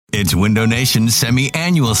It's Window Nation's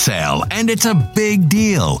semi-annual sale, and it's a big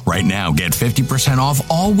deal. Right now, get 50% off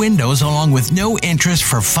all windows along with no interest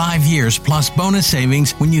for 5 years plus bonus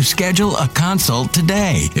savings when you schedule a consult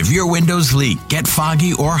today. If your windows leak, get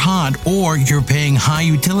foggy or hot, or you're paying high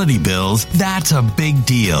utility bills, that's a big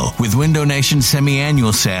deal. With Window Nation's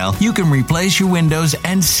semi-annual sale, you can replace your windows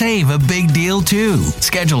and save a big deal too.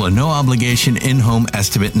 Schedule a no-obligation in-home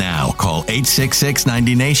estimate now. Call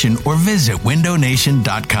 866-90NATION or visit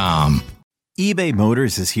windownation.com. eBay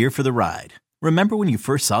Motors is here for the ride. Remember when you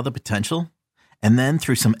first saw the potential? And then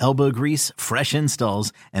through some elbow grease, fresh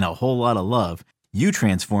installs, and a whole lot of love, you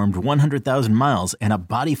transformed 100,000 miles and a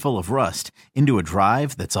body full of rust into a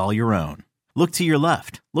drive that's all your own. Look to your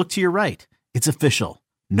left. Look to your right. It's official.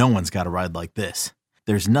 No one's got a ride like this.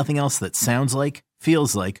 There's nothing else that sounds like,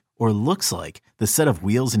 feels like, or looks like the set of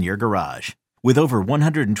wheels in your garage. With over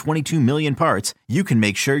 122 million parts, you can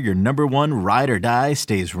make sure your number one ride or die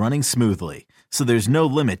stays running smoothly, so there's no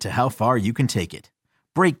limit to how far you can take it.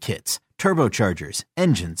 Brake kits, turbochargers,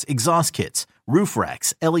 engines, exhaust kits, roof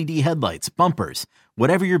racks, LED headlights, bumpers,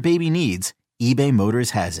 whatever your baby needs, eBay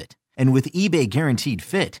Motors has it. And with eBay Guaranteed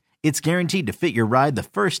Fit, it's guaranteed to fit your ride the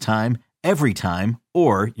first time, every time,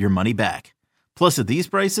 or your money back. Plus at these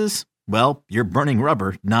prices, well, you're burning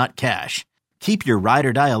rubber, not cash. Keep your ride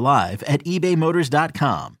or die alive at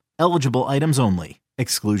ebaymotors.com. Eligible items only.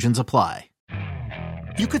 Exclusions apply.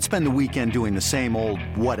 You could spend the weekend doing the same old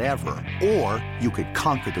whatever, or you could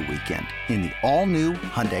conquer the weekend in the all-new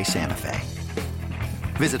Hyundai Santa Fe.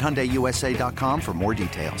 Visit HyundaiUSA.com for more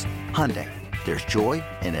details. Hyundai, there's joy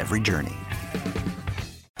in every journey.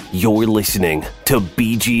 You're listening to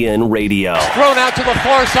BGN Radio. Thrown out to the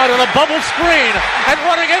far side of the bubble screen, and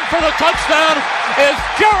running in for the touchdown is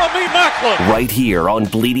Jeremy Maclin. Right here on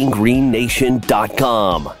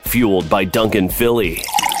BleedingGreenNation.com. Fueled by Duncan Philly.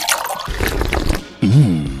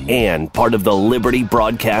 And part of the Liberty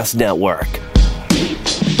Broadcast Network.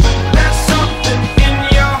 There's something in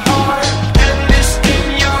your heart, and this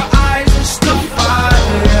in your eyes is the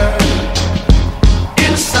fire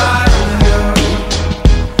inside of you.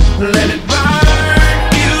 Let it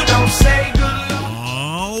burn, you don't say goodbye.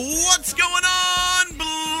 Oh, what's going on,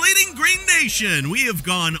 Bleeding Green Nation? We have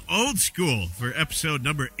gone old school for episode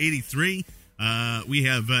number 83. We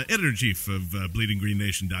have editor-in-chief of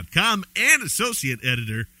BleedingGreenNation.com and associate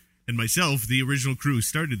editor, and myself, the original crew who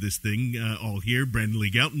started this thing, all here. Brandon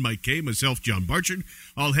Lee Gouton, Mike Kay, myself, John Barchard,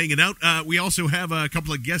 all hanging out. We also have a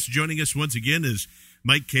couple of guests joining us once again as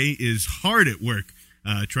Mike Kay is hard at work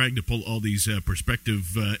trying to pull all these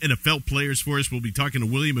prospective NFL players for us. We'll be talking to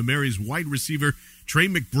William & Mary's wide receiver. Trey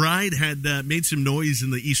McBride had made some noise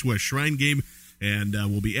in the East-West Shrine game, and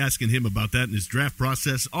we'll be asking him about that in his draft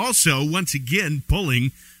process. Also, once again,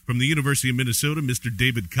 pulling from the University of Minnesota, Mr.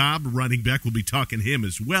 David Cobb, running back. We'll be talking to him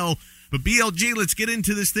as well. But BLG, let's get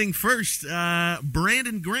into this thing first.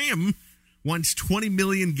 Brandon Graham wants $20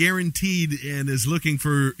 million guaranteed and is looking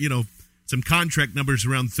for, some contract numbers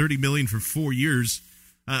around $30 million for 4 years.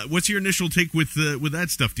 What's your initial take with that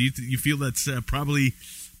stuff? Do you feel that's probably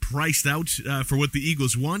priced out for what the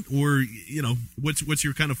Eagles want, or what's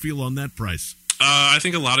your kind of feel on that price? I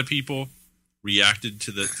think a lot of people reacted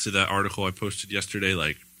to that article I posted yesterday,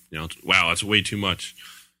 like, wow, that's way too much.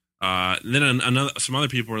 Then some other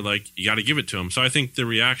people were like, you got to give it to him. So I think the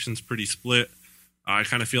reaction's pretty split. I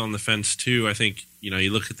kind of feel on the fence too. I think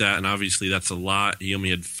you look at that, and obviously that's a lot. He only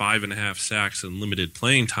had 5.5 sacks and limited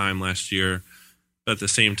playing time last year. But at the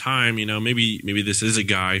same time, maybe this is a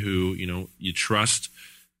guy who you trust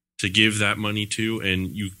to give that money to,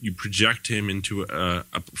 and you project him into a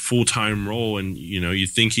full-time role, and you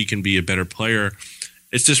think he can be a better player.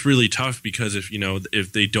 It's just really tough because if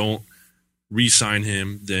they don't re-sign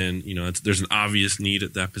him, then there's an obvious need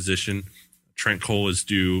at that position. Trent Cole is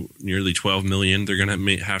due nearly $12 million. They're going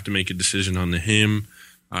to have to make a decision on him.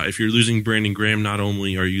 If you're losing Brandon Graham, not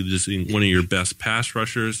only are you losing one of your best pass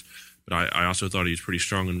rushers, but I also thought he was pretty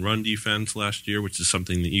strong in run defense last year, which is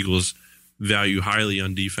something the Eagles value highly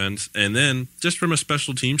on defense. And then just from a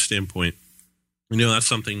special team standpoint, that's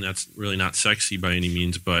something that's really not sexy by any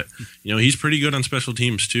means, but he's pretty good on special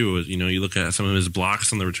teams too. You look at some of his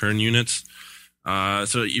blocks on the return units.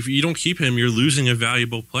 So if you don't keep him, you're losing a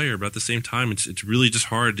valuable player. But at the same time, it's really just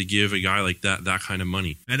hard to give a guy like that kind of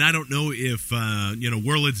money. And I don't know if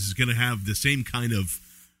Worlitz is going to have the same kind of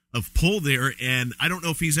pull there, and I don't know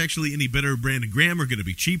if he's actually any better than Brandon Graham or going to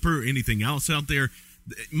be cheaper or anything else out there.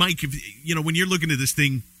 Mike, when you're looking at this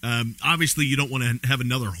thing, obviously you don't want to have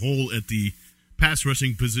another hole at the pass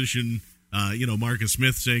rushing position. Marcus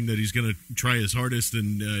Smith saying that he's going to try his hardest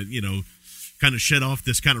and kind of shed off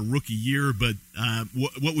this kind of rookie year, but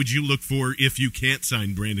what would you look for if you can't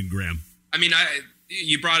sign Brandon Graham? I mean,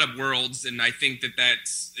 you brought up Worlds, and I think that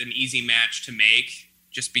that's an easy match to make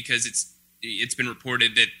just because it's been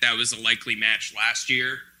reported that was a likely match last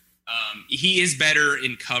year. He is better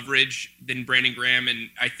in coverage than Brandon Graham, and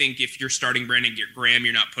I think if you're starting Brandon Graham,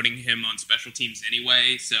 you're not putting him on special teams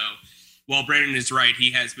anyway. So while Brandon is right,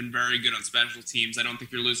 he has been very good on special teams. I don't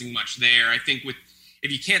think you're losing much there. I think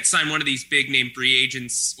if you can't sign one of these big-name free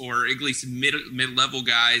agents or at least mid-level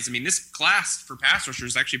guys, I mean, this class for pass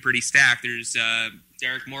rushers is actually pretty stacked. There's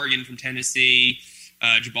Derek Morgan from Tennessee,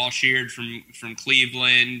 Jabal Sheard from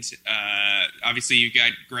Cleveland. Obviously, you've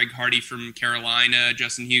got Greg Hardy from Carolina,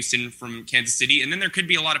 Justin Houston from Kansas City, and then there could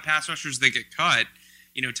be a lot of pass rushers that get cut.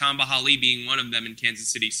 You know, Tom Bahali being one of them in Kansas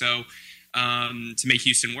City. So to make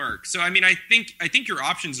Houston work. So I mean, I think your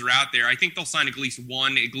options are out there. I think they'll sign at least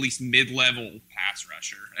mid-level pass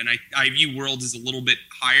rusher, and I view Worlds as a little bit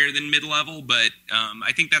higher than mid-level, but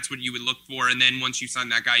I think that's what you would look for. And then once you sign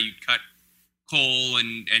that guy, you'd cut Cole,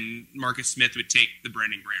 and Marcus Smith would take the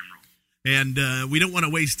Brandon Graham role. And we don't want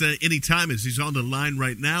to waste any time as he's on the line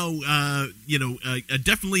right now.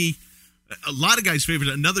 Definitely a lot of guys' favorite,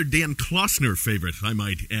 another Dan Klossner favorite, I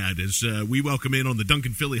might add, as we welcome in on the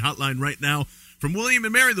Duncan Philly hotline right now from William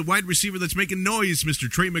 & Mary, the wide receiver that's making noise, Mr.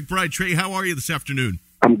 Trey McBride. Trey, how are you this afternoon?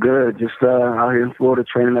 I'm good. Just out here in Florida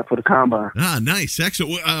training up for the Combine. Ah, nice.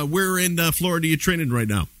 Excellent. Where in Florida are you training right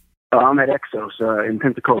now? I'm at Exos in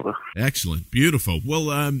Pensacola. Excellent. Beautiful.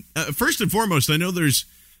 Well, first and foremost, I know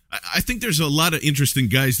I think there's a lot of interesting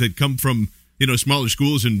guys that come from, smaller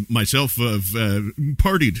schools, and myself have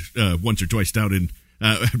partied once or twice down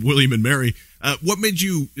at William & Mary. What made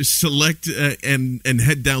you select and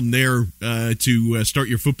head down there to start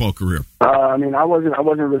your football career? I wasn't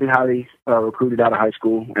really highly recruited out of high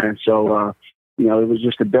school, and so it was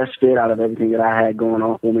just the best fit out of everything that I had going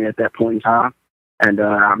on for me at that point in time. And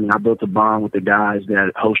I built a bond with the guys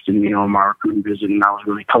that hosted me on my recruiting visit, and I was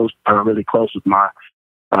really close with my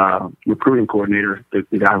recruiting coordinator,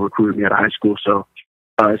 the guy who recruited me out of high school. So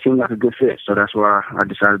it seemed like a good fit. So that's where I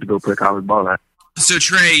decided to go play college ball at. So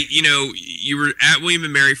Trey, you were at William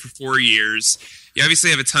 & Mary for 4 years. You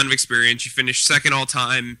obviously have a ton of experience. You finished second all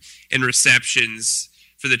time in receptions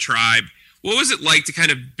for the Tribe. What was it like to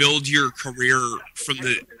kind of build your career from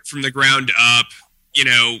the ground up?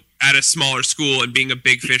 At a smaller school and being a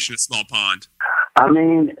big fish in a small pond? I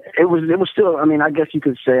mean, it was still, I guess you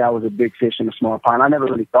could say I was a big fish in a small pond. I never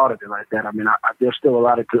really thought of it like that. There's still a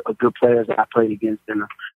lot of good players that I played against in a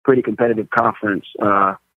pretty competitive conference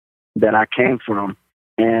that I came from.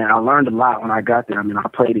 And I learned a lot when I got there. I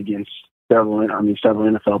played against several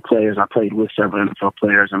NFL players. I played with several NFL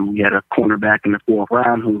players, and we had a cornerback in the fourth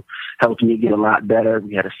round who helped me get a lot better.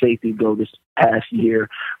 We had a safety go this past year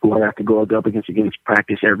who I have to go up against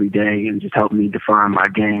practice every day and just help me define my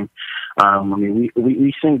game.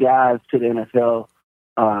 We send guys to the NFL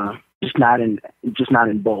just not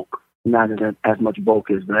in bulk, not in as much bulk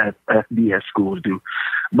as the FBS schools do.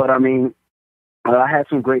 But I had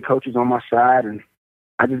some great coaches on my side, and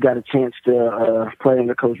I just got a chance to play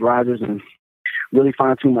under Coach Rogers and really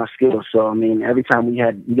fine-tune my skills. So, every time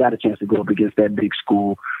we got a chance to go up against that big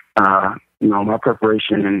school, my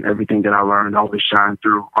preparation and everything that I learned always shined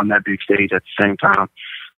through on that big stage at the same time.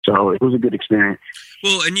 So it was a good experience.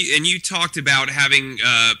 Well, and you talked about having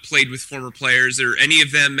played with former players. Are any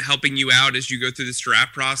of them helping you out as you go through this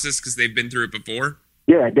draft process because they've been through it before?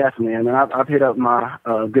 Yeah, definitely. I've hit up my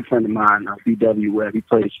good friend of mine, B.W. Webb. He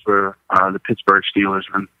plays for the Pittsburgh Steelers.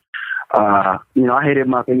 And, I hit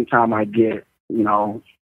him up anytime I get,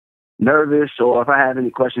 nervous or if I have any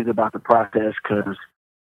questions about the process because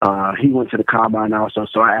he went to the Combine also.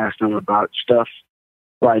 So I asked him about stuff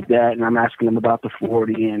like that, and I'm asking him about the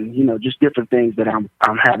 40 and, just different things that I'm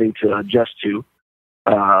having to adjust to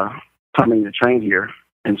coming to train here.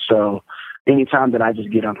 And so anytime that I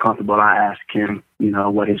just get uncomfortable, I ask him,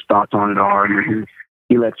 what his thoughts on it are, and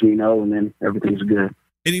he lets me know, and then everything's good.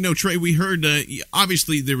 And, Trey, we heard,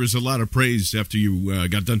 obviously there was a lot of praise after you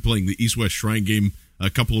got done playing the East-West Shrine game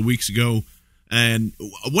a couple of weeks ago. And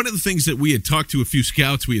one of the things that we had talked to a few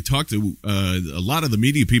scouts, we had talked to a lot of the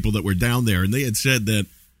media people that were down there, and they had said that,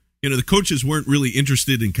 the coaches weren't really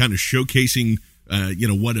interested in kind of showcasing,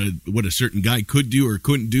 what a certain guy could do or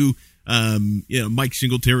couldn't do. Mike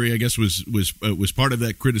Singletary, I guess, was part of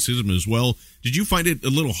that criticism as well. Did you find it a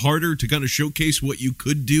little harder to kind of showcase what you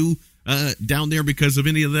could do down there because of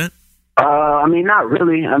any of that? Not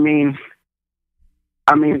really.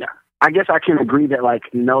 I guess I can agree that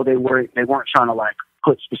no, they weren't trying to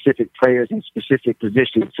put specific players in specific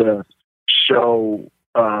positions to show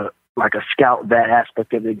a scout that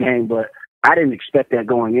aspect of the game. But I didn't expect that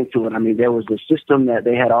going into it. I mean, there was a system that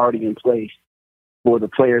they had already in place for the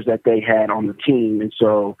players that they had on the team, and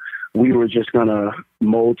so we were just going to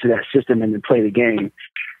mold to that system and then play the game.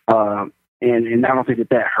 And I don't think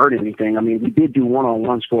that hurt anything. I mean, we did do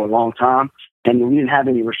one-on-ones for a long time, and we didn't have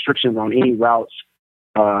any restrictions on any routes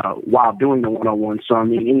while doing the one-on-one. So, I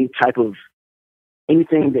mean,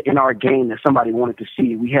 anything that in our game that somebody wanted to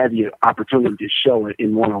see, we had the opportunity to show it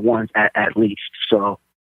in one-on-ones at least. So,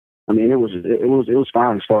 I mean, it was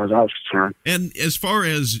fine as far as I was concerned. And as far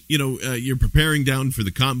as, you're preparing down for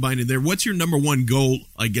the combine in there, what's your number one goal,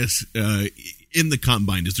 I guess, in the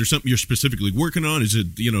combine? Is there something you're specifically working on? Is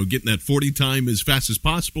it, getting that 40 time as fast as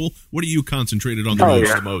possible? What are you concentrated on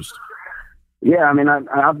the most? Yeah, I mean,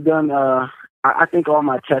 I've done, I think all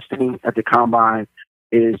my testing at the combine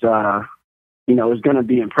is, is going to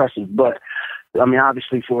be impressive. But, I mean,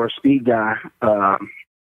 obviously for a speed guy,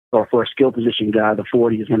 or for a skill position guy, the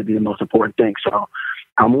 40 is going to be the most important thing. So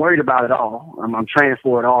I'm worried about it all. I'm training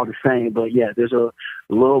for it all the same. But, yeah, there's a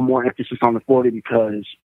little more emphasis on the 40 because,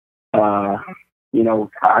 I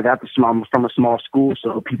got I'm from a small school,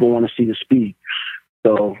 so people want to see the speed.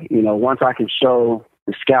 So, once I can show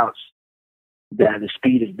the scouts that the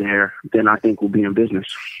speed is there, then I think we'll be in business.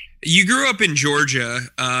 You grew up in Georgia.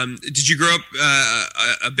 Did you grow up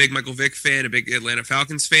a big Michael Vick fan, a big Atlanta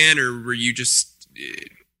Falcons fan, or were you just,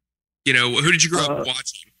 who did you grow up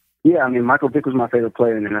watching? Yeah, I mean, Michael Vick was my favorite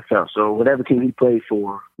player in the NFL. So whatever team he played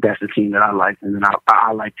for, that's the team that I liked, and then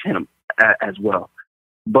I liked him as well.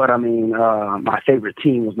 But, I mean, my favorite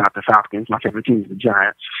team was not the Falcons. My favorite team was the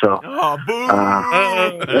Giants. So,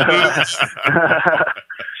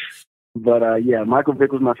 But, yeah, Michael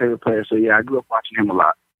Vick was my favorite player. So, yeah, I grew up watching him a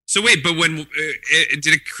lot. So, wait, but when did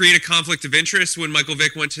it create a conflict of interest when Michael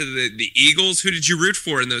Vick went to the Eagles? Who did you root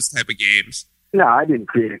for in those type of games? No, I didn't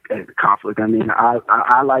create a conflict. I mean,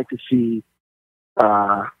 I like to see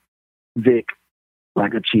Vick,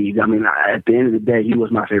 achieve. I mean, at the end of the day, he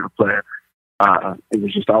was my favorite player. It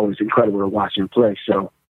was just always incredible to watch him play.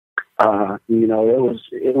 So,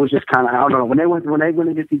 it was just kind of, I don't know, when they went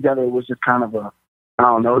to get together, it was just kind of the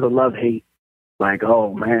love-hate. Like,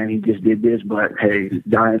 oh, man, he just did this, but, hey,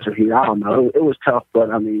 Giants are here. I don't know. It was tough, but,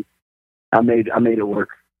 I mean, I made it work.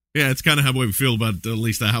 Yeah, it's kind of how we feel about, at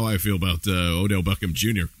least how I feel about Odell Beckham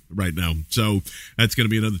Jr. right now. So that's going to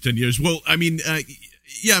be another 10 years. Well, I mean,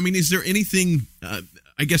 is there anything,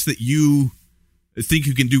 I guess, that you think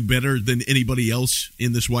you can do better than anybody else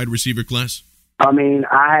in this wide receiver class? I mean,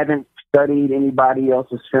 I haven't studied anybody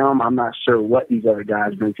else's film. I'm not sure what these other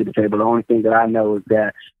guys bring to the table. The only thing that I know is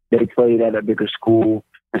that they played at a bigger school,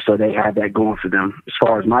 and so they had that going for them. As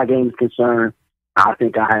far as my game is concerned, I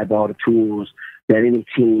think I have all the tools that any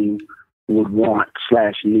team would want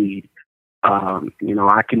 / need. I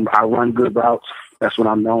run good routes. That's what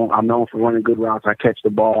I'm known. I'm known for running good routes. I catch the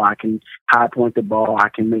ball. I can high point the ball. I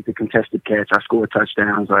can make the contested catch. I score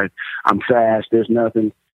touchdowns. I'm fast. There's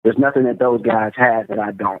nothing that those guys have that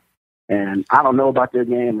I don't. And I don't know about their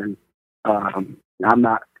game, and I'm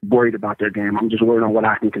not worried about their game. I'm just worried on what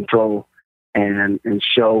I can control and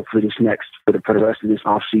show for the rest of this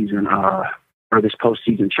off season or this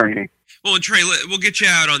postseason training. Well, Trey, we'll get you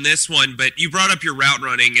out on this one, but you brought up your route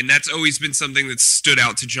running, and that's always been something that's stood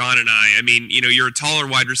out to John and I. I mean, you're a taller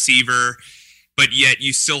wide receiver, but yet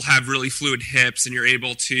you still have really fluid hips, and you're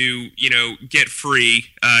able to, get free.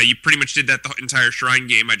 You pretty much did that the entire Shrine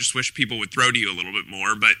game. I just wish people would throw to you a little bit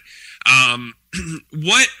more. But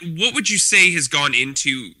what would you say has gone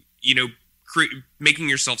into, making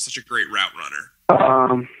yourself such a great route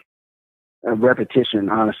runner? A repetition,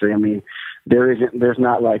 honestly. I mean, there's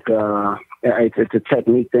not it's a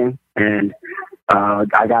technique thing, and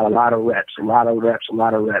I got a lot of reps. I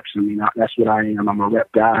mean, that's what I am. I'm a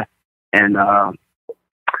rep guy, and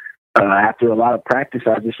after a lot of practice,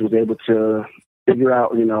 I just was able to figure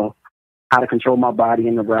out, how to control my body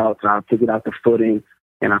in the routes. I figured out the footing,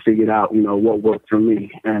 and I figured out, what worked for me.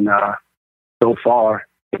 And so far,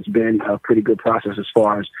 it's been a pretty good process as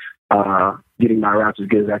far as getting my routes as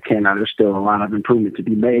good as I can. Now, there's still a lot of improvement to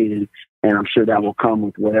be made, and I'm sure that will come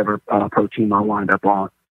with whatever pro team I wind up on.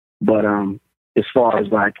 But as far as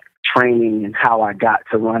training and how I got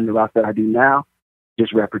to run the route that I do now,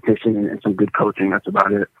 just repetition and some good coaching. That's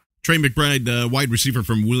about it. Trey McBride, wide receiver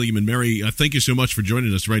from William & Mary, thank you so much for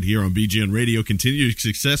joining us right here on BGN Radio. Continued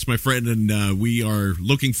success, my friend, and we are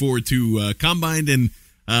looking forward to Combine, and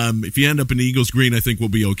if you end up in the Eagles green, I think we'll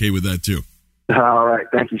be okay with that too. All right.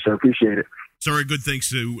 Thank you, sir. Appreciate it. Sorry, good thanks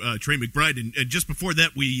to Trey McBride. And just before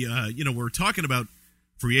that, we were talking about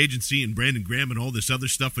free agency and Brandon Graham and all this other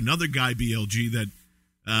stuff. Another guy, BLG, that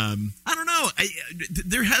I don't know. know.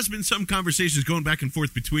 There has been some conversations going back and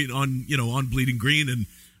forth between on Bleeding Green and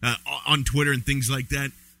on Twitter and things like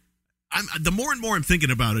that. The more and more I'm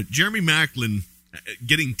thinking about it, Jeremy Maclin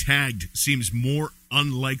getting tagged seems more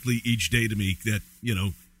unlikely each day to me. That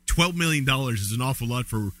 $12 million is an awful lot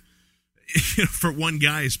for one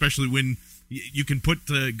guy, especially when you can put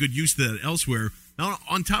good use to that elsewhere. Now,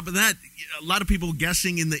 on top of that, a lot of people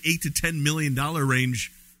guessing in the $8 to $10 million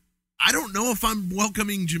range. I don't know if I'm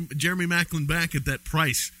welcoming Jeremy Maclin back at that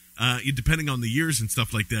price, depending on the years and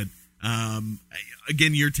stuff like that.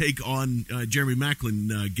 Again, your take on Jeremy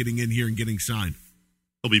Maclin getting in here and getting signed.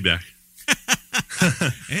 He'll be back.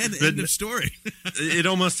 And end of story. It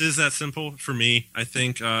almost is that simple for me. I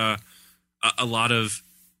think a lot of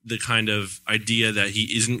the kind of idea that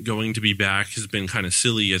he isn't going to be back has been kind of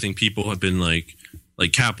silly. I think people have been like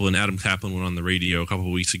Adam Kaplan went on the radio a couple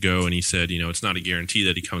of weeks ago and he said, it's not a guarantee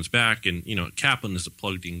that he comes back. And, Kaplan is a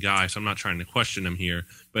plugged in guy, so I'm not trying to question him here.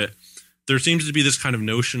 But there seems to be this kind of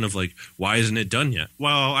notion of why isn't it done yet?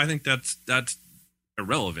 Well, I think that's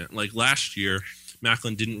irrelevant. Like last year,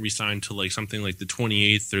 Maclin didn't resign till something like the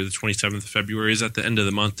 28th or the 27th of February is at the end of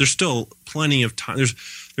the month. There's still plenty of time.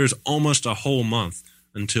 There's almost a whole month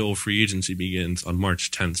until free agency begins on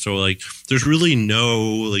March 10th. So there's really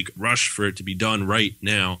no rush for it to be done right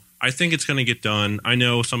now. I think it's going to get done. I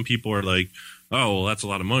know some people are oh, well, that's a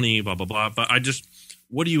lot of money, blah, blah, blah. But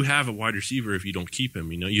what do you have at wide receiver if you don't keep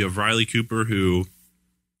him? You have Riley Cooper, who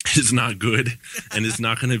is not good and is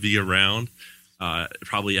not going to be around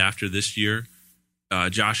probably after this year.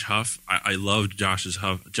 Josh Huff, I loved Josh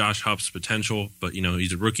Huff's potential, but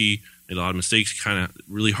he's a rookie, made a lot of mistakes, kind of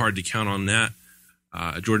really hard to count on that.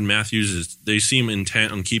 Jordan Matthews they seem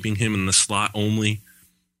intent on keeping him in the slot only.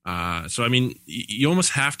 So you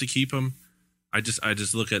almost have to keep him. I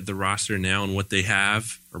just look at the roster now and what they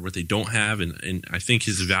have or what they don't have, and I think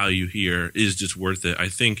his value here is just worth it. I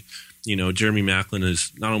think Jeremy Maclin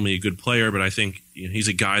is not only a good player, but I think he's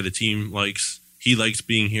a guy the team likes. He likes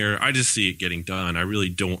being here. I just see it getting done. I really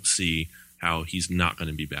don't see how he's not going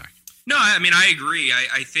to be back. No, I agree.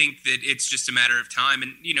 I think that it's just a matter of time.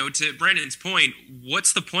 And, to Brandon's point,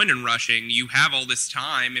 what's the point in rushing? You have all this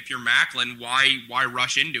time. If you're Maclin, why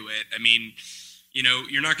rush into it?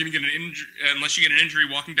 You're not going to get an injury unless you get an injury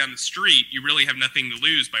walking down the street. You really have nothing to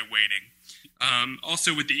lose by waiting.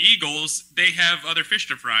 Also, with the Eagles, they have other fish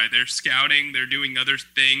to fry. They're scouting. They're doing other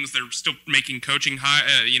things. They're still making coaching,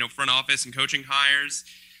 front office and coaching hires,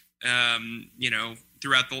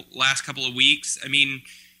 throughout the last couple of weeks.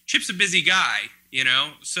 Chip's a busy guy,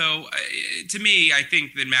 So to me, I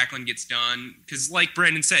think that Maclin gets done because, like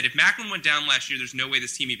Brandon said, if Maclin went down last year, there's no way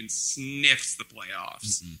this team even sniffs the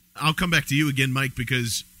playoffs. Mm-hmm. I'll come back to you again, Mike,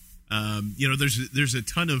 because there's a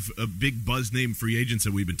ton of big buzz name free agents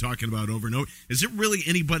that we've been talking about over and over. Is there really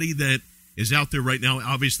anybody that is out there right now?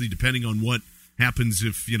 Obviously, depending on what happens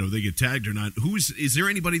if they get tagged or not. Is there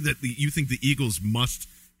anybody that you think the Eagles must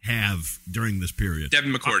have during this period?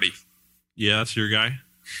 Devin McCourty. Yeah, that's your guy.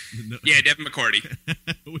 No. Yeah, Devin McCourty.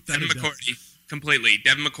 Devin McCourty, completely.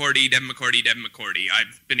 Devin McCourty.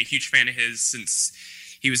 I've been a huge fan of his since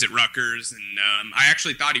he was at Rutgers, and I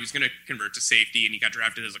actually thought he was going to convert to safety, and he got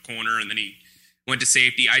drafted as a corner, and then he went to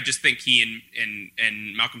safety. I just think he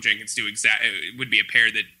and Malcolm Jenkins would be a pair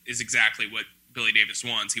that is exactly what Billy Davis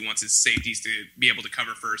wants. He wants his safeties to be able to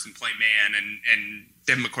cover first and play man, and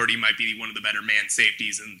Devin McCourty might be one of the better man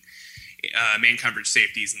safeties and man coverage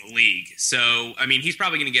safeties in the league. So, he's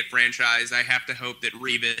probably going to get franchised. I have to hope that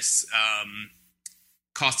Revis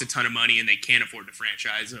cost a ton of money and they can't afford to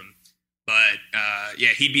franchise him. But,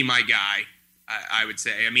 he'd be my guy, I would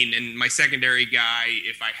say. And my secondary guy,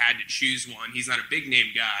 if I had to choose one, he's not a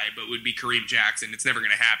big-name guy, but would be Kareem Jackson. It's never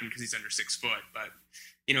going to happen because he's under 6 foot. But,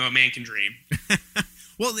 a man can dream.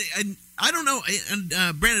 Well, and I don't know.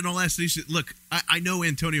 And Brandon, I'll ask this. Look, I know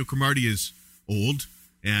Antonio Cromartie is old.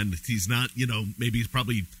 And he's not, maybe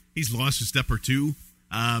he's lost a step or two.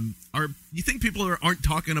 You think people aren't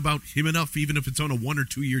talking about him enough, even if it's on a 1 or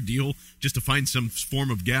 2 year deal, just to find some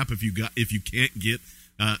form of gap if you can't get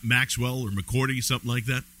Maxwell or McCourty, something like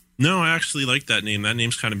that? No, I actually like that name. That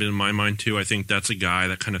name's kind of been in my mind too. I think that's a guy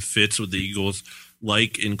that kind of fits with the Eagles,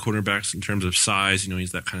 in cornerbacks in terms of size.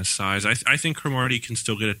 He's that kind of size. I think Cromartie can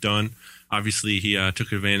still get it done. Obviously, he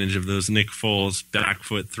took advantage of those Nick Foles back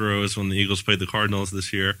foot throws when the Eagles played the Cardinals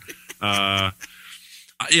this year. I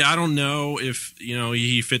don't know if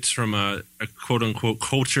he fits from a quote unquote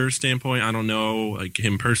culture standpoint. I don't know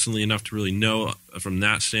him personally enough to really know from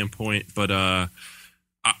that standpoint. But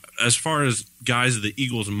as far as guys the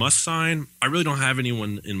Eagles must sign, I really don't have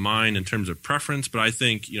anyone in mind in terms of preference. But I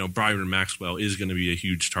think Byron Maxwell is going to be a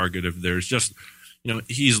huge target if there's just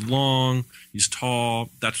he's long, he's tall.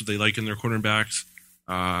 That's what they like in their cornerbacks.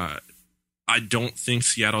 I don't think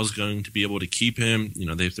Seattle's going to be able to keep him.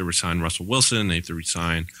 They have to resign Russell Wilson. They have to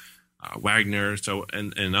resign Wagner.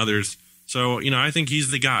 And others. So, I think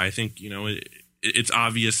he's the guy. I think, it's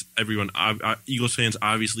obvious. Eagles fans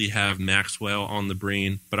obviously have Maxwell on the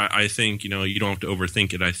brain, but I think, you don't have to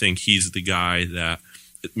overthink it. I think he's the guy that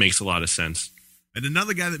it makes a lot of sense. And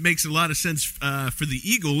another guy that makes a lot of sense for the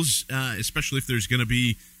Eagles, especially if there's going to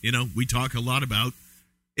be, we talk a lot about,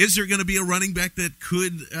 is there going to be a running back that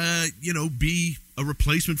could, be a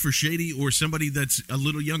replacement for Shady or somebody that's a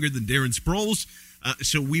little younger than Darren Sproles?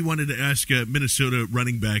 So we wanted to ask Minnesota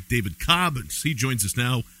running back David Cobb. He joins us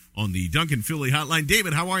now on the Duncan Philly hotline.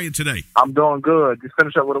 David, how are you today? I'm doing good. Just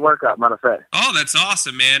finished up with a workout, matter of fact. Oh, that's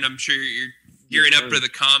awesome, man. I'm sure you're gearing up for the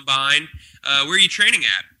combine. Where are you training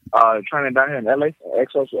at? Training down here in LA,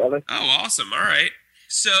 Exos, LA. Oh, awesome. All right.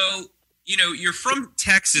 So, you're from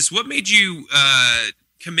Texas. What made you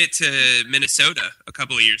commit to Minnesota a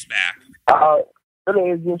couple of years back? Really,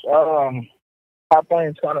 it's just how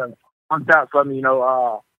things kind of worked out for me.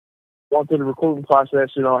 Going through the recruiting process,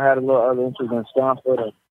 had a little other interest in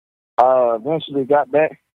Stanford. Eventually got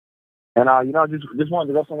back, and just wanted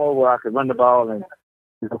to go somewhere where I could run the ball. And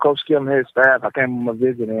Coach Kim and his staff, I came on a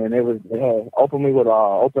visit, and they had opened me with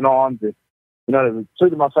open arms. And, they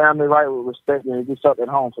treated my family right with respect, and it just felt at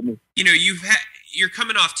home for me. You're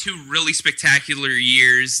coming off 2 really spectacular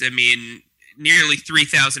years. I mean, nearly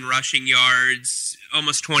 3,000 rushing yards,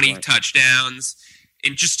 almost 20 touchdowns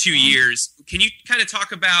in just 2 years. Can you kind of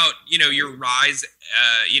talk about, your rise,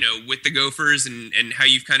 with the Gophers and how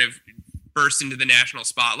you've kind of burst into the national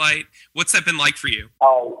spotlight? What's that been like for you?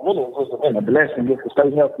 Really, it's been a blessing just to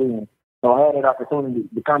stay healthy and I had that opportunity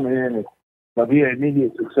to come in and be an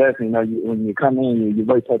immediate success. When you come in, you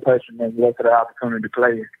wait for pressure and you wait for the opportunity to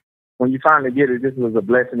play. When you finally get it, this was a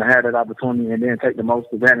blessing to have that opportunity and then take the most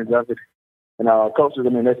advantage of it. And coaches,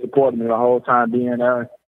 they supported me the whole time being there.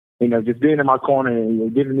 Just being in my corner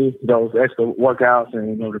and giving me those extra workouts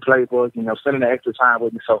and, the playbook, spending the extra time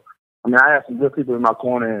with me. So, I have some good people in my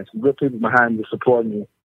corner and some good people behind me to support me.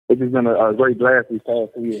 It's just been a great blast these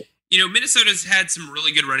past 2 years. Minnesota's had some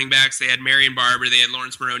really good running backs. They had Marion Barber, they had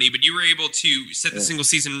Lawrence Maroney, but you were able to set the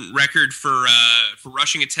single-season record for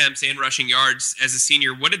rushing attempts and rushing yards as a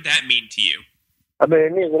senior. What did that mean to you? It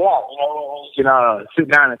means a lot. You can sit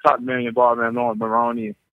down and talk to Marion Barber and Lawrence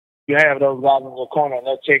Maroney. You have those guys in the corner and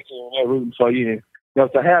they're checking and they're rooting for you.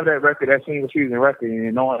 To have that record, that single season record,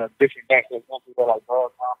 and knowing a different backs like Bud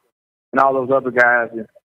Thompson and all those other guys, and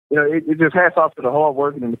it just hats off to the hard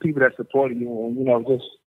work and the people that supported you, and just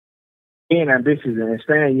being ambitious and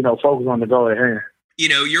staying, focused on the goal at hand.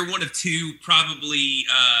 You're one of 2 probably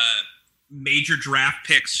major draft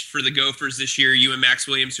picks for the Gophers this year. You and Max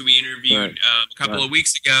Williams, who we interviewed a couple of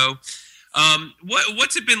weeks ago.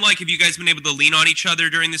 What's it been like? Have you guys been able to lean on each other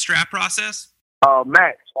during this draft process?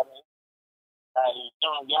 Max,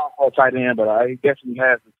 he's young for a tight end, but he definitely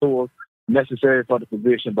has the tools necessary for the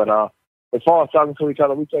position. But as far as talking to each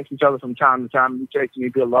other, we text each other from time to time. We text you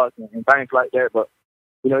good luck and things like that. But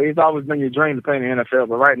it's always been your dream to play in the NFL.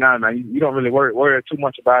 But right now, man, you don't really worry too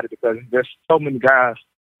much about it because there's so many guys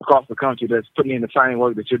across the country that's putting in the same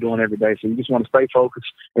work that you're doing every day. So you just want to stay focused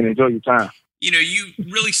and enjoy your time. You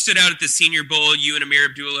really stood out at the Senior Bowl. You and Amir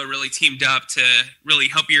Abdullah really teamed up to really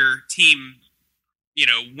help your team,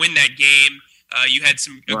 win that game. You had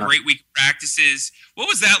a great week of practices. What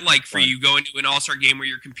was that like for you going to an all-star game where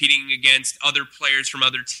you're competing against other players from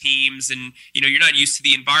other teams and, you're not used to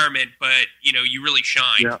the environment, but, you really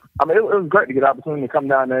shined? Yeah. It was great to get the opportunity to come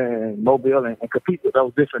down there in Mobile and compete with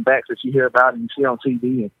those different backs that you hear about and you see on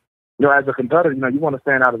TV. And, as a competitor, you want to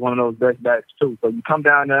stand out as one of those best backs too. So you come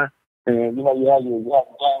down there and, you have your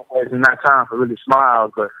game players and not time for really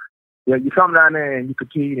smiles, but you come down there and you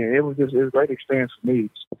compete, and it was a great experience for me to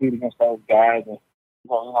compete against those guys and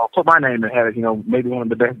put my name in the hat, maybe one of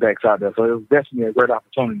the best backs out there. So it was definitely a great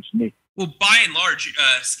opportunity for me. Well, by and large,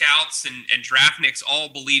 scouts and draftniks all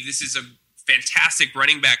believe this is a fantastic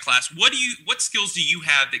running back class. What skills do you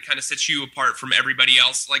have that kind of sets you apart from everybody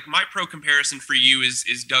else? Like my pro comparison for you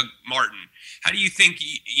is Doug Martin. How do you think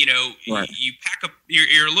you pack up?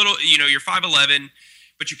 You're a little, you're 5'11",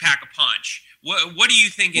 but you pack a punch. What do you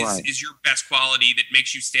think is your best quality that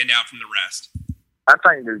makes you stand out from the rest? I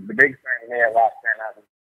think the biggest thing here is stand out is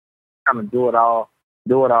kind of do it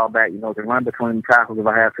all back. To run between tackles if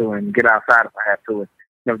I have to, and get outside if I have to.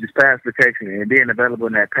 Just pass protection and being available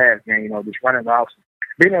in that pass game. Just running off,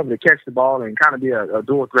 being able to catch the ball and kind of be a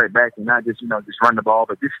dual threat back, and not just just run the ball,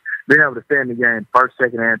 but just being able to stay in the game first,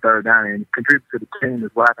 second, and third down and contribute to the team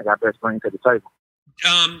is what I think I best bring to the table.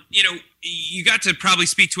 You got to probably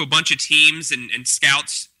speak to a bunch of teams and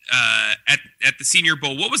scouts at the Senior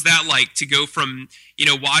Bowl. What was that like to go from,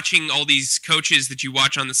 watching all these coaches that you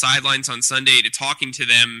watch on the sidelines on Sunday to talking to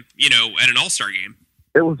them, at an All-Star game?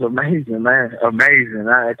 It was amazing, man. Amazing.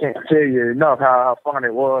 I can't tell you enough how fun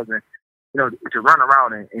it was. And, to run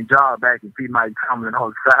around and jog back and see Mike Tomlin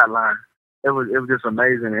on the sideline. It was just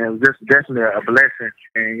amazing. And it was just definitely a blessing.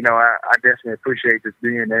 And, I definitely appreciate just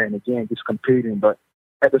being there and, again, just competing. But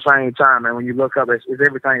at the same time, man, when you look up, it's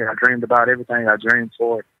everything I dreamed about, everything I dreamed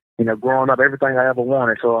for, growing up, everything I ever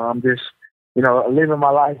wanted. So I'm just, living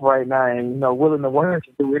my life right now and, willing to work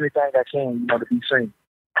and do anything I can, to be seen.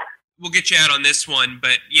 We'll get you out on this one,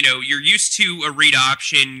 but, you're used to a read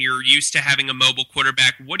option. You're used to having a mobile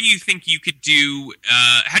quarterback. What do you think you could do?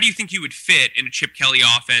 How do you think you would fit in a Chip Kelly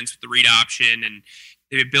offense with the read option and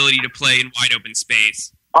the ability to play in wide open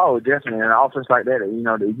space? Oh, definitely. An offense like that,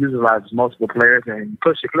 that utilizes multiple players and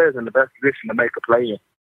push your players in the best position to make a play.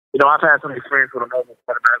 I've had some experience with a mobile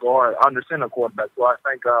quarterback or under center quarterback, so I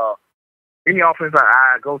think any offense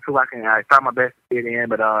I go to, I try my best to fit in,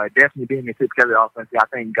 but definitely being in the Chip Kelly offense, I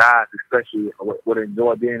think guys especially would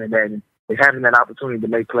enjoy being in that and having that opportunity to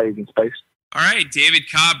make plays in space. All right,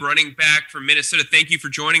 David Cobb, running back from Minnesota. Thank you for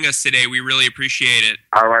joining us today. We really appreciate it.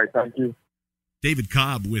 All right, thank you. David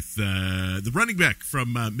Cobb with the running back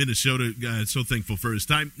from Minnesota. So thankful for his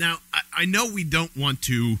time. Now, I know we don't want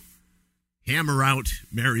to hammer out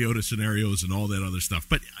Mariota scenarios and all that other stuff,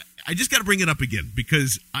 but I just got to bring it up again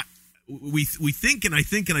because we think and I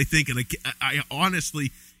think and I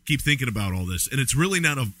honestly keep thinking about all this, and it's really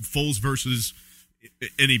not a Foles versus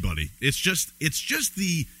anybody. It's just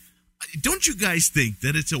the. Don't you guys think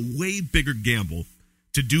that it's a way bigger gamble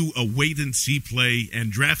to do a wait and see play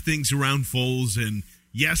and draft things around Foles? And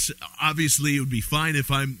yes, obviously it would be fine if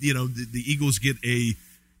I'm, the Eagles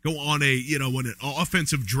go on an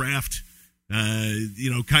offensive draft,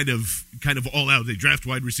 kind of all out. They draft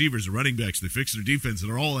wide receivers and running backs. They fix their defense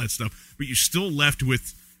and all that stuff. But you're still left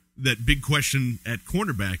with that big question at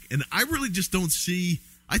cornerback. And I really just don't see.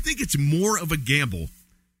 I think it's more of a gamble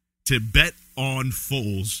to bet on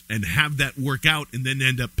Foles and have that work out and then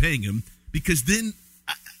end up paying him, because then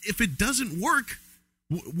if it doesn't work,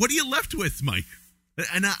 what are you left with, Mike?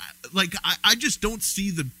 And I just don't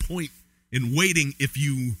see the point in waiting if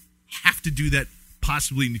you have to do that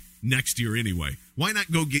possibly next year anyway. Why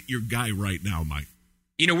not go get your guy right now, Mike?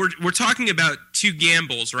 We're talking about two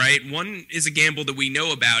gambles, right? One is a gamble that we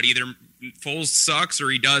know about. Either Foles sucks or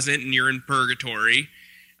he doesn't, and you're in purgatory.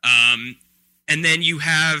 And then you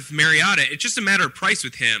have Mariota. It's just a matter of price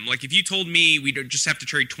with him. Like, if you told me we'd just have to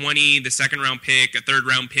trade 20, the second-round pick, a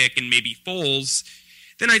third-round pick, and maybe Foles,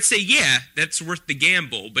 then I'd say, yeah, that's worth the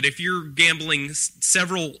gamble. But if you're gambling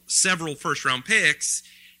several first-round picks,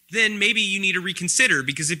 then maybe you need to reconsider.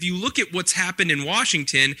 Because if you look at what's happened in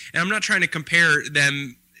Washington, and I'm not trying to compare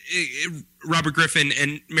them, Robert Griffin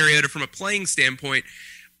and Mariota from a playing standpoint,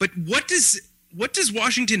 but what does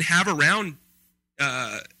Washington have around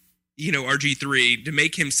RG3 to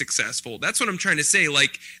make him successful? That's what I'm trying to say.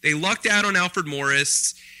 Like, they lucked out on Alfred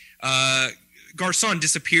Morris. Garcon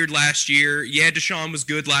disappeared last year. Yeah, Deshaun was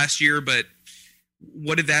good last year, but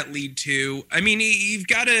what did that lead to? I mean,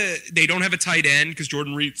 they don't have a tight end because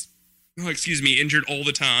Jordan Reed's, injured all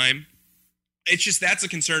the time. It's just, that's a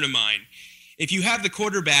concern of mine. If you have the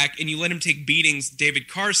quarterback and you let him take beatings David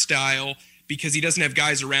Carr style because he doesn't have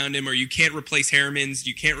guys around him, or you can't replace Hermans,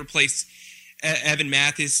 you can't replace Evan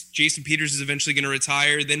Mathis, Jason Peters is eventually going to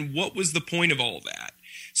retire, then what was the point of all that?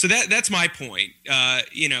 So that's my point.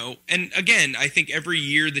 And again, I think every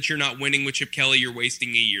year that you're not winning with Chip Kelly, you're wasting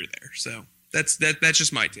a year there. So that's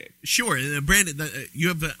just my take. Sure. Brandon, you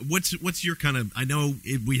have what's your kind of, I know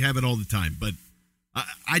we have it all the time, but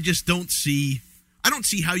I just don't see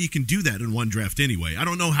how you can do that in one draft anyway. I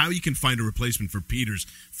don't know how you can find a replacement for Peters,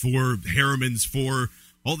 for Hermans, for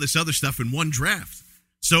all this other stuff in one draft.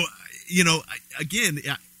 So,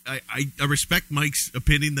 I respect Mike's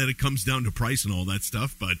opinion that it comes down to price and all that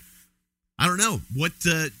stuff, but I don't know.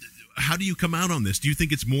 How do you come out on this? Do you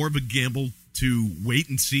think it's more of a gamble to wait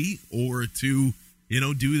and see, or to,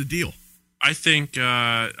 do the deal? I think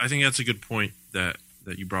that's a good point that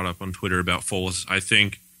you brought up on Twitter about Foles. I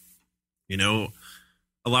think, a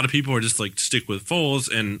lot of people are just like, stick with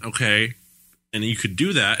Foles, and okay, and you could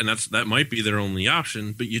do that, and that might be their only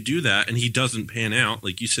option, but you do that, and he doesn't pan out,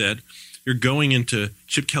 like you said. You're going into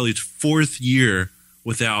Chip Kelly's fourth year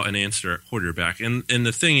without an answer at quarterback. And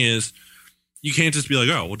the thing is, you can't just be like,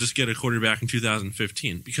 oh, we'll just get a quarterback in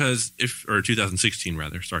 2015 or 2016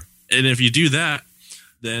 rather, sorry. And if you do that,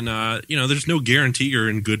 then, there's no guarantee you're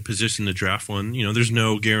in good position to draft one. There's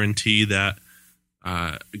no guarantee that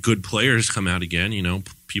good players come out again.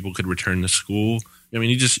 People could return to school. I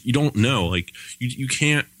mean, you don't know. Like you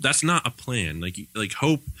can't. That's not a plan. Like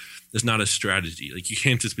hope is not a strategy. Like you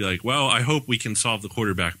can't just be like, well, I hope we can solve the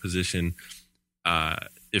quarterback position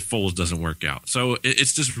if Foles doesn't work out. So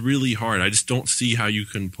it's just really hard. I just don't see how you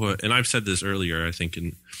can put. And I've said this earlier, I think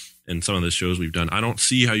in some of the shows we've done. I don't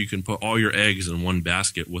see how you can put all your eggs in one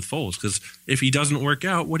basket with Foles, because if he doesn't work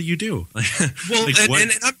out, what do you do? Well,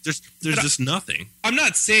 there's just nothing. I'm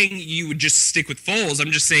not saying you would just stick with Foles.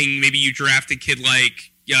 I'm just saying maybe you draft a kid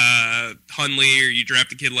like Hundley, or you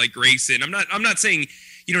draft a kid like Grayson. I'm not saying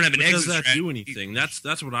you don't have an exit. Does that do anything?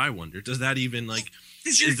 That's what I wonder. Does that even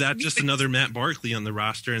is that just another Matt Barkley on the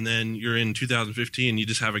roster, and then you're in 2015, you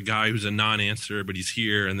just have a guy who's a non-answer, but he's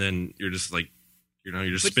here, and then you're just like,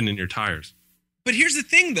 you're just spinning your tires. But here's the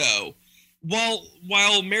thing, though.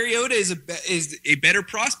 While Mariota is a better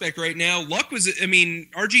prospect right now,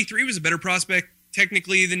 RG3 was a better prospect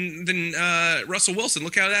technically than Russell Wilson.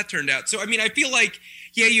 Look how that turned out. So, I feel like,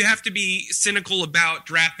 yeah, you have to be cynical about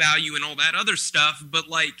draft value and all that other stuff, but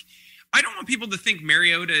I don't want people to think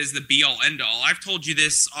Mariota is the be all end all. I've told you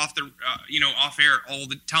this off air all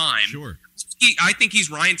the time. Sure. I think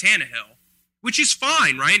he's Ryan Tannehill, which is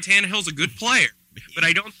fine. Ryan Tannehill's a good player, but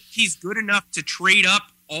I don't think he's good enough to trade up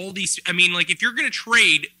all these. If you're going to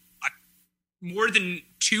trade more than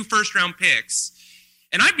 2 first-round picks,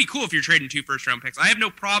 and I'd be cool if you're trading 2 first-round picks. I have no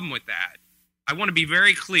problem with that. I want to be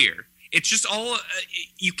very clear. It's just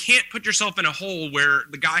you can't put yourself in a hole where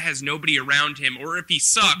the guy has nobody around him, or if he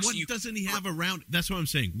sucks. What doesn't he have around? That's what I'm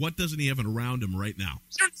saying. What doesn't he have around him right now?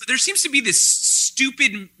 There seems to be this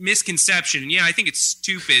stupid misconception. Yeah, I think it's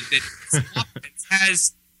stupid that his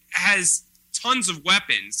offense has tons of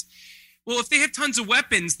weapons. Well, if they have tons of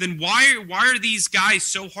weapons, then why are these guys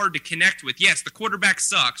so hard to connect with? Yes, the quarterback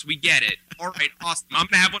sucks. We get it. All right, awesome. I'm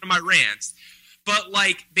gonna have one of my rants. But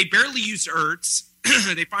they barely used Ertz.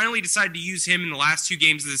 They finally decided to use him in the last 2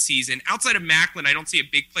 games of the season. Outside of Macklin, I don't see a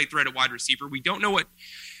big play threat at wide receiver. We don't know what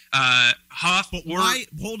Huff. But why?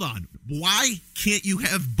 Hold on. Why can't you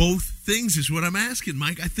have both things? Is what I'm asking,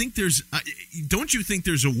 Mike. I think there's. Don't you think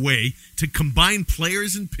there's a way to combine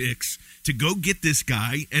players and picks to go get this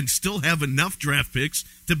guy and still have enough draft picks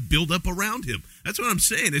to build up around him? That's what I'm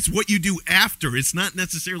saying. It's what you do after. It's not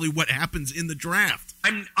necessarily what happens in the draft.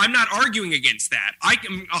 I'm not arguing against that.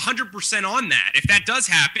 I'm 100% on that. If that does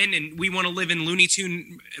happen and we want to live in Looney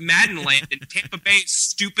Tune Madden land, and Tampa Bay is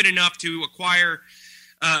stupid enough to acquire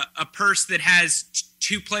a purse that has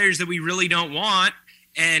 2 players that we really don't want,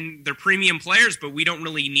 and they're premium players, but we don't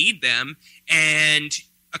really need them, and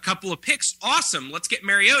a couple of picks, awesome. Let's get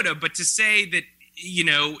Mariota. But to say that,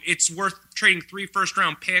 it's worth trading 3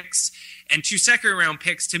 first-round picks and 2 second-round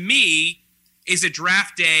picks, to me, is a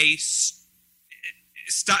draft day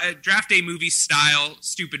movie style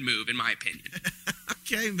stupid move, in my opinion.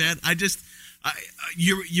 Okay, man.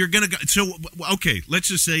 You're gonna go. So okay, let's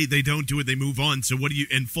just say they don't do it. They move on. So what do you?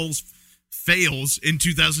 And Foles fails in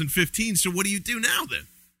 2015. So what do you do now then?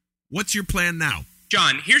 What's your plan now?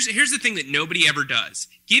 John, here's the thing that nobody ever does.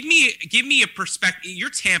 Give me a perspective. You're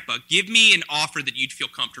Tampa. Give me an offer that you'd feel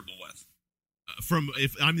comfortable with.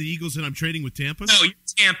 If I'm the Eagles and I'm trading with Tampa? No,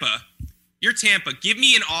 you're Tampa. Give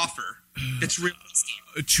me an offer that's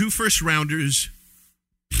realistic. 2 first rounders,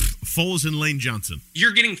 Foles and Lane Johnson.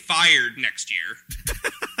 You're getting fired next year.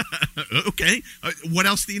 Okay. What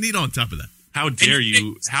else do you need on top of that? How dare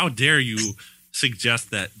you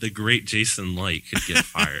suggest that the great Jason Licht could get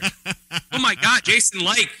fired? Oh my God, Jason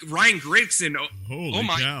Licht, Ryan Grigson. Holy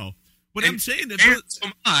cow! But I'm saying that.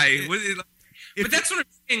 But that's what I'm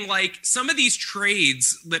saying. Some of these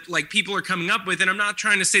trades that people are coming up with, and I'm not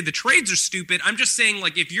trying to say the trades are stupid. I'm just saying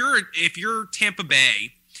if you're Tampa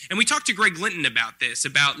Bay, and we talked to Greg Linton about this,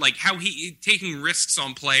 about how he taking risks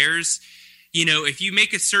on players. If you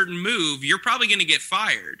make a certain move, you're probably going to get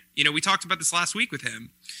fired. We talked about this last week with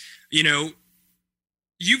him.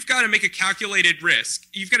 You've got to make a calculated risk.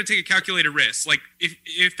 You've got to take a calculated risk.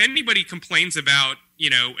 If anybody complains about,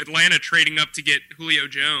 Atlanta trading up to get Julio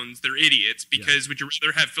Jones, they're idiots, because would you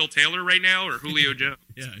rather have Phil Taylor right now or Julio Jones?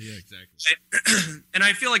 Yeah, exactly. And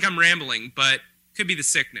I feel like I'm rambling, but could be the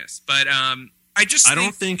sickness. But I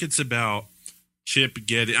don't think it's about Chip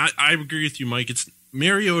getting. I agree with you, Mike.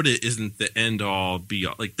 Mariota isn't the end all be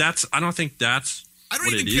all. I don't think that's. I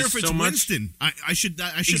don't even care if it's Winston. I should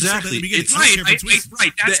exactly. Have said that at the beginning.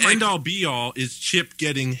 Right. That's the end all be all is Chip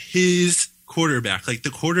getting his quarterback, the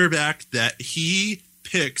quarterback that he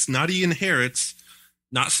picks, not he inherits.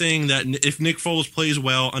 Not saying that if Nick Foles plays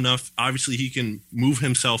well enough, obviously he can move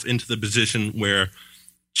himself into the position where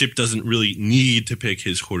Chip doesn't really need to pick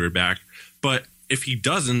his quarterback. But if he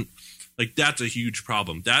doesn't, Like, that's a huge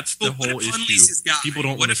problem. That's the whole issue. People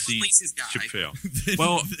don't want to see Chip fail.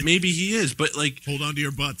 Well, maybe he is, but like, hold on to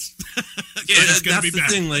your butts. Yeah, that's the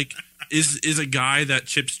thing. Like, is a guy that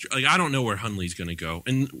Chip's like, I don't know where Hundley's going to go,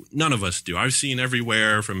 and none of us do. I've seen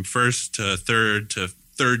everywhere from first to third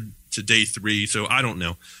to day 3, so I don't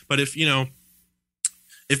know. But if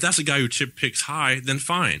that's a guy who Chip picks high, then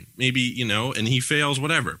fine, maybe and he fails,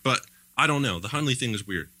 whatever. But I don't know. The Hundley thing is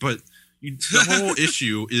weird, but. The whole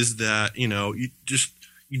issue is that, you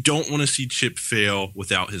don't want to see Chip fail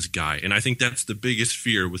without his guy. And I think that's the biggest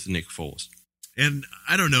fear with Nick Foles. And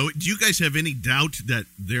I don't know, do you guys have any doubt that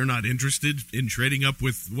they're not interested in trading up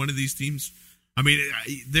with one of these teams? I mean,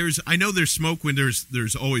 I know there's smoke when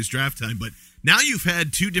there's always draft time, but now you've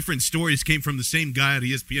had 2 different stories came from the same guy at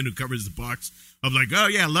ESPN who covers the Bucs of like, oh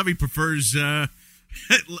yeah, Lovey prefers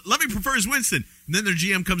Winston. And then their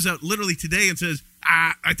GM comes out literally today and says,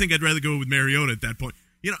 I think I'd rather go with Mariota at that point.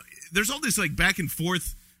 There's all this like back and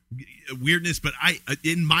forth weirdness, but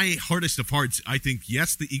in my hardest of hearts, I think,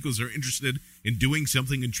 yes, the Eagles are interested in doing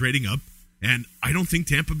something and trading up, and I don't think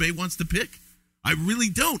Tampa Bay wants to pick. I really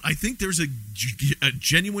don't. I think there's a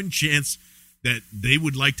genuine chance that they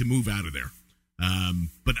would like to move out of there.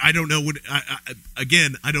 But I don't know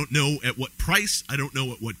I don't know at what price. I don't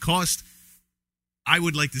know at what cost. I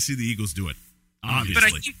would like to see the Eagles do it, obviously.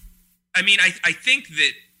 But I think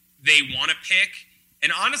that they want to pick,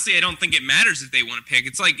 and honestly, I don't think it matters if they want to pick.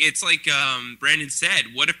 It's like Brandon said.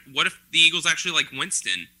 What if the Eagles actually like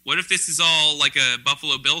Winston? What if this is all like a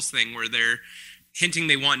Buffalo Bills thing where they're hinting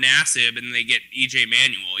they want Nassib and they get EJ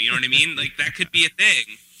Manuel? You know what I mean? Like, that could be a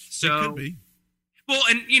thing. So it could be. Well,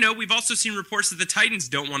 and, we've also seen reports that the Titans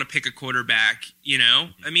don't want to pick a quarterback,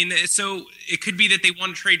 I mean, so it could be that they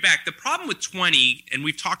want to trade back. The problem with 20, and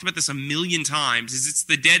we've talked about this a million times, is it's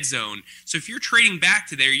the dead zone. So if you're trading back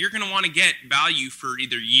to there, you're going to want to get value for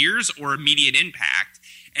either years or immediate impact.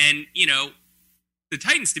 And, the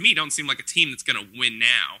Titans, to me, don't seem like a team that's going to win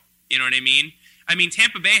now. You know what I mean? I mean,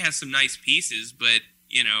 Tampa Bay has some nice pieces, but,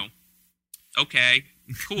 okay.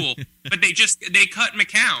 Cool. But they cut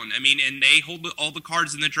McCown. I mean, and they hold all the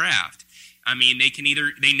cards in the draft. I mean,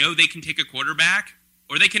 they know they can take a quarterback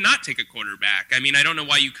or they cannot take a quarterback. I mean, I don't know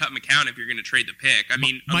why you cut McCown if you're going to trade the pick. I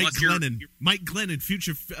mean, Mike Glennon,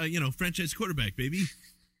 future, franchise quarterback, baby.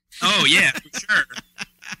 Oh yeah, for sure.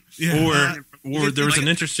 Yeah. Or there was an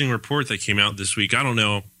interesting report that came out this week. I don't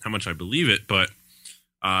know how much I believe it, but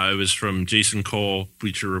it was from Jason Cole,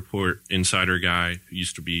 Bleacher Report insider guy who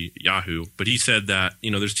used to be Yahoo. But he said that,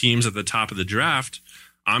 there's teams at the top of the draft.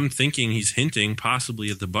 I'm thinking he's hinting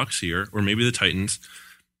possibly at the Bucs here, or maybe the Titans,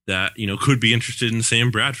 that, could be interested in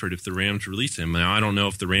Sam Bradford if the Rams release him. Now, I don't know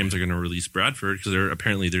if the Rams are going to release Bradford because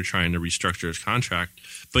they're trying to restructure his contract.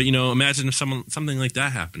 But, imagine if something like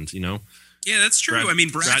that happens, Yeah, that's true. I mean,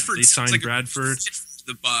 Bradford they signed like Bradford.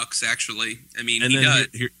 The Bucs, actually. I mean, and he then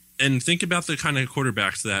does. And think about the kind of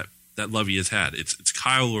quarterbacks that Lovey has had. It's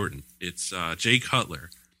Kyle Orton. It's Jay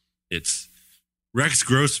Cutler. It's Rex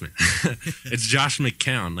Grossman. It's Josh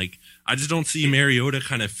McCown. Like, I just don't see Mariota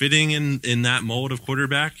kind of fitting in that mold of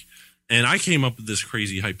quarterback. And I came up with this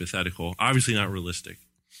crazy hypothetical. Obviously not realistic.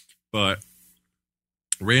 But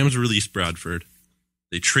Rams released Bradford.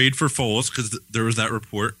 They trade for Foles because there was that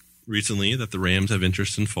report recently that the Rams have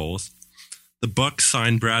interest in Foles. The Bucs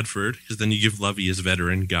signed Bradford because then you give Lovey his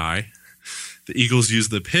veteran guy. The Eagles use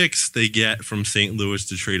the picks they get from St. Louis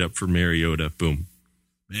to trade up for Mariota. Boom.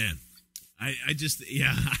 Man, I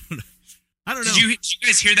don't know. Did you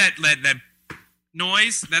guys hear that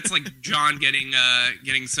noise? That's like John getting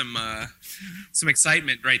some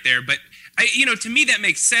excitement right there. But to me that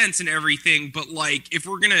makes sense and everything. But like, if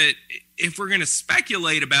we're gonna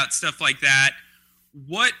speculate about stuff like that,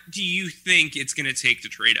 what do you think it's gonna take to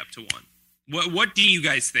trade up to one? What do you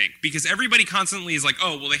guys think? Because everybody constantly is like,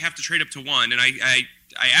 oh, well, they have to trade up to one. And I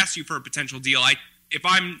asked you for a potential deal. If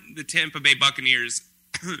I'm the Tampa Bay Buccaneers,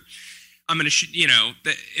 I'm going to,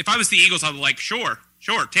 if I was the Eagles, I'd be like, sure,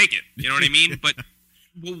 take it. You know what I mean? But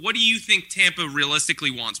what do you think Tampa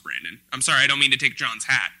realistically wants, Brandon? I'm sorry, I don't mean to take John's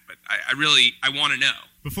hat, but I want to know.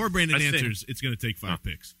 Before Brandon answers, it's going to take 5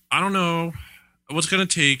 picks. I don't know. What's going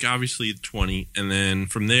to take, obviously, 20. And then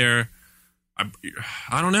from there,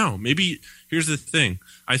 I don't know. Maybe here's the thing.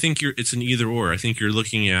 I think it's an either or. I think you're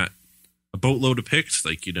looking at a boatload of picks,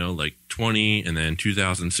 like 20 and then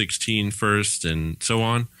 2016 first and so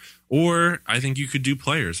on. Or I think you could do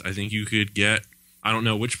players. I think you could get, I don't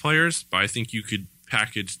know which players, but I think you could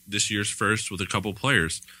package this year's first with a couple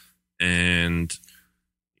players. And,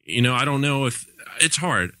 I don't know if it's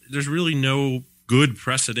hard. There's really no good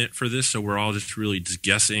precedent for this. So we're all just really just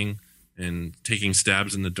guessing and taking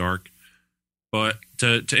stabs in the dark. But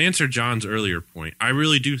to answer John's earlier point, I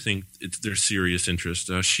really do think there's serious interest.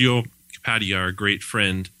 Shio Kapadia, our great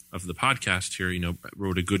friend of the podcast here,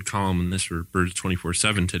 wrote a good column in this for Birds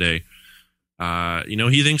 24/7 today.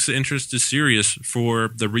 He thinks the interest is serious for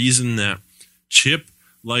the reason that Chip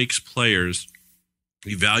likes players.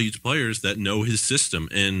 He values players that know his system.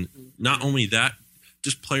 And not only that,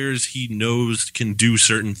 just players he knows can do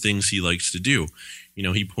certain things he likes to do.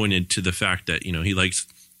 He pointed to the fact that, he likes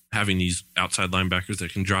having these outside linebackers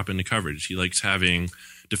that can drop into coverage. He likes having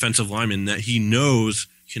defensive linemen that he knows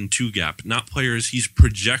can two-gap. Not players he's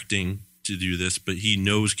projecting to do this, but he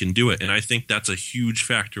knows can do it. And I think that's a huge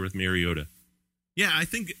factor with Mariota. Yeah, I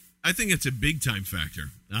think it's a big-time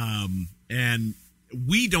factor. And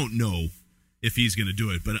we don't know if he's going to do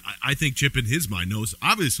it. But I think Chip, in his mind,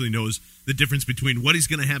 obviously knows the difference between what he's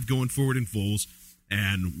going to have going forward in Foles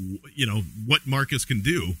and, what Marcus can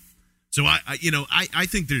do. So, I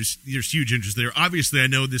think there's huge interest there. Obviously, I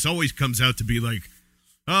know this always comes out to be like,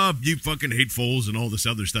 oh, you fucking hate Foles and all this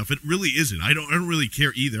other stuff. It really isn't. I don't really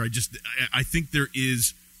care either. I think there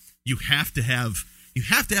is, you have to have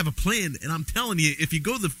a plan. And I'm telling you, if you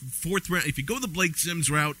go the fourth round, if you go the Blake Sims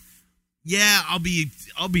route, yeah, I'll be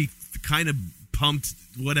kind of pumped,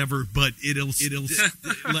 whatever, but it'll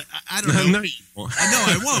I don't know. No,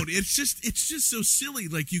 I won't. It's just so silly.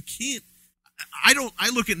 Like, you can't. I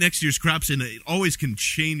look at next year's crops, and it always can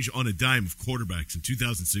change on a dime of quarterbacks. In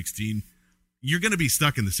 2016, you're going to be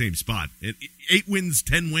stuck in the same spot. 8 wins,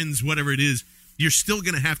 10 wins, whatever it is, you're still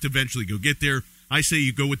going to have to eventually go get there. I say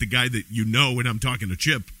you go with the guy that you know, and I'm talking to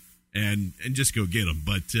Chip, and just go get him.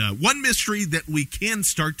 But one mystery that we can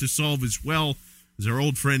start to solve as well is our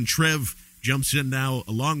old friend Trev jumps in now,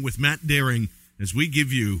 along with Matt Daring, as we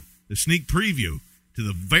give you the sneak preview to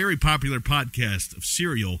the very popular podcast of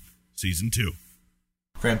Serial Season 2.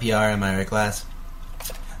 For NPR, I'm Ira Glass.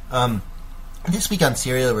 This week on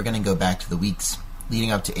Serial, we're going to go back to the weeks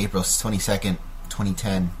leading up to April 22nd,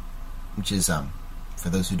 2010, which is, for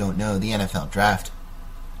those who don't know, the NFL Draft.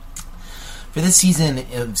 For this season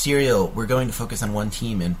of Serial, we're going to focus on one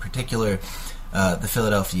team in particular, the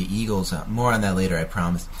Philadelphia Eagles. More on that later, I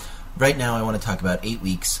promise. Right now, I want to talk about 8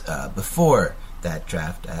 weeks before that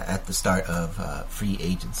draft, at the start of free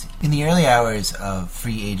agency. In the early hours of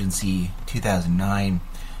free agency 2009,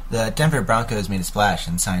 the Denver Broncos made a splash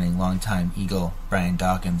in signing longtime Eagle Brian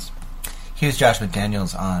Dawkins. Here's Josh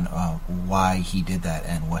McDaniels on why he did that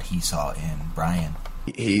and what he saw in Brian.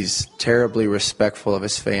 He's terribly respectful of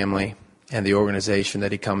his family and the organization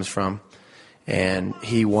that he comes from, and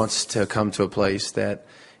he wants to come to a place that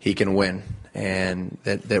he can win and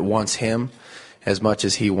that wants him as much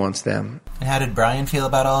as he wants them. And how did Brian feel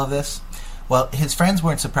about all of this? Well, his friends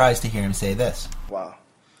weren't surprised to hear him say this. Wow.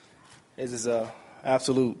 This is an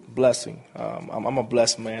absolute blessing. I'm a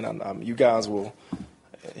blessed man. You guys will,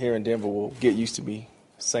 here in Denver, will get used to me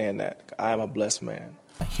saying that. I am a blessed man.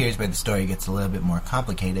 Here's where the story gets a little bit more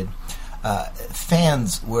complicated.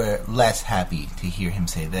 Fans were less happy to hear him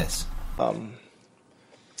say this. I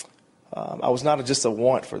was not just a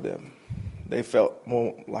want for them. They felt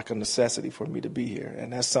more like a necessity for me to be here,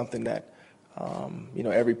 and that's something that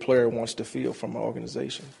every player wants to feel from an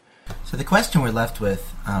organization. So the question we're left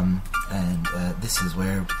with, and this is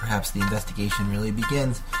where perhaps the investigation really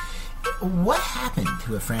begins, what happened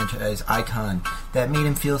to a franchise icon that made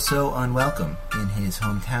him feel so unwelcome in his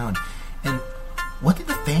hometown? And what did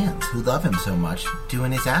the fans who love him so much do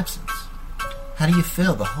in his absence? How do you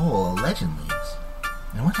fill the hole a legend leaves?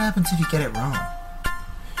 And what happens if you get it wrong?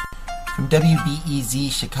 From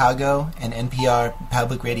WBEZ Chicago and NPR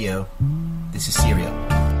Public Radio, this is Serial.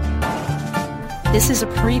 This is a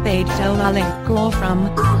prepaid downlink call from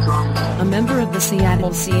a member of the Seattle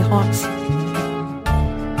Seahawks.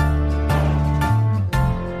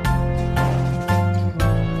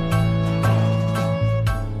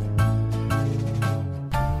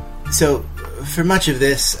 So, for much of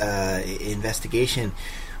this investigation,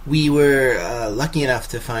 we were lucky enough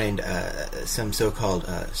to find some so-called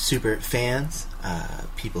super fans,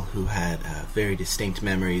 people who had very distinct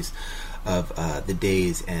memories of the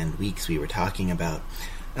days and weeks we were talking about.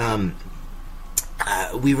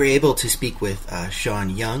 We were able to speak with Sean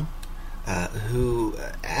Young, who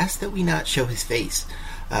asked that we not show his face.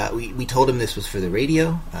 We told him this was for the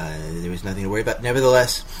radio. There was nothing to worry about.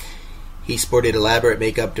 Nevertheless, he sported elaborate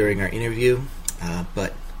makeup during our interview,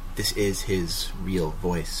 but this is his real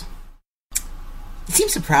voice. He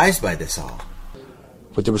seemed surprised by this all.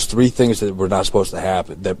 But there was 3 things that were not supposed to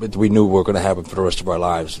happen, that we knew were going to happen for the rest of our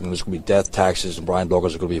lives. And it was going to be death, taxes, and Brian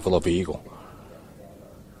Dawkins was going to be a Philadelphia Eagle.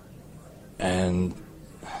 And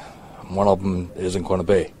one of them isn't going to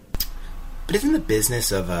be. But isn't the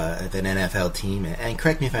business of an NFL team, and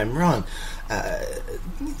correct me if I'm wrong,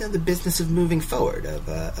 the business of moving forward,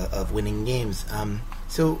 of winning games?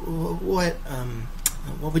 So what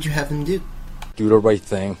would you have them do? Do the right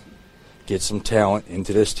thing. Get some talent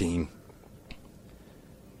into this team.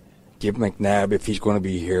 Give McNabb, if he's going to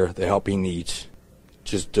be here, the help he needs.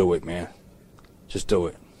 Just do it, man. Just do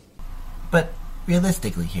it. But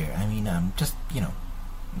realistically here, I mean, just,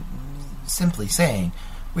 simply saying,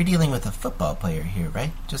 we're dealing with a football player here,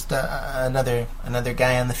 right? Just another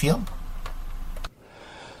guy on the field?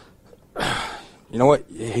 You know what?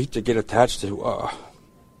 You hate to get attached to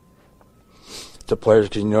players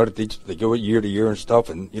because you know that they go year to year and stuff,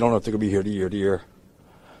 and you don't know if they're going to be here to year to year.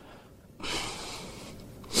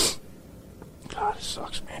 God, it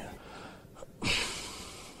sucks, man.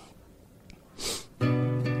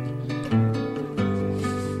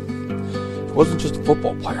 It wasn't just a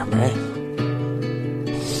football player, man.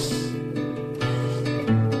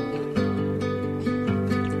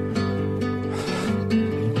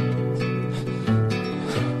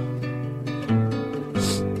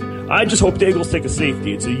 I just hope the Eagles take a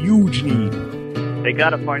safety. It's a huge need. They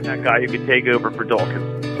got to find that guy who could take over for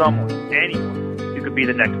Dawkins. Someone, anyone, who could be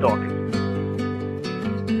the next Dawkins.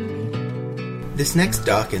 This next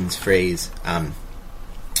Dawkins phrase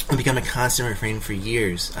will become a constant refrain for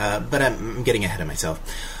years, but I'm getting ahead of myself.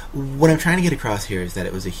 What I'm trying to get across here is that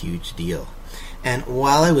it was a huge deal. And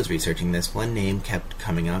while I was researching this, one name kept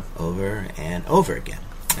coming up over and over again.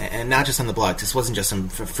 And not just on the blogs. This wasn't just some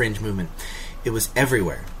fringe movement. It was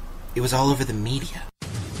everywhere. It was all over the media.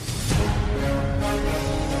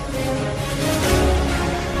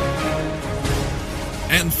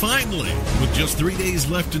 And finally, with just 3 days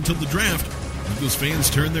left until the draft, Eagles fans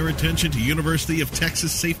turn their attention to University of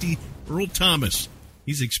Texas safety Earl Thomas.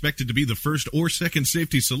 He's expected to be the first or second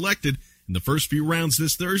safety selected in the first few rounds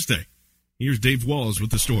this Thursday. Here's Dave Walls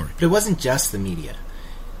with the story. But it wasn't just the media.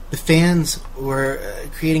 The fans were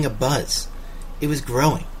creating a buzz. It was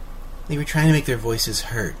growing. They were trying to make their voices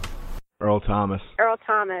heard. Earl Thomas. Earl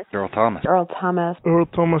Thomas. Earl Thomas. Earl Thomas. Earl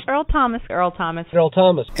Thomas. Earl Thomas. Earl Thomas. Earl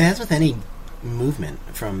Thomas. And as with any movement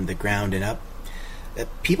from the ground and up,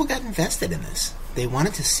 people got invested in this. They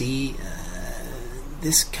wanted to see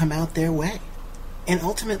this come out their way. And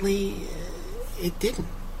ultimately, it didn't.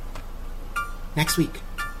 Next week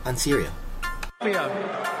on Serial.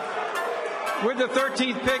 With the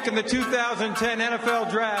 13th pick in the 2010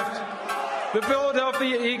 NFL Draft, the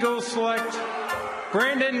Philadelphia Eagles select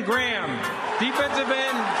Brandon Graham, defensive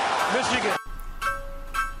end, Michigan.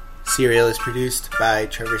 Serial is produced by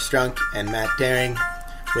Trevor Strunk and Matt Daring,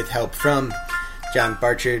 with help from John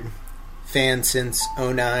Barchard, fan since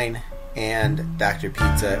 2009, and Dr.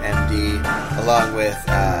 Pizza, MD, along with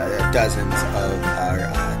dozens of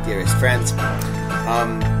our dearest friends.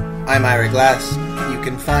 I'm Ira Glass. You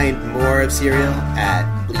can find more of Serial at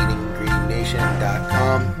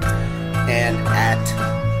bleedinggreennation.com and at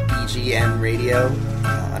BGN Radio,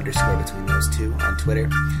 underscore between those two on Twitter.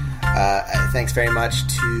 Thanks very much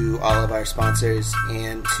to all of our sponsors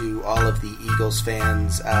and to all of the Eagles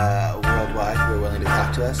fans worldwide who are willing to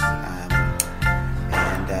talk to us.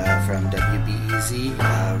 And from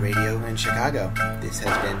WBEZ Radio in Chicago, this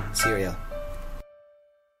has been Serial.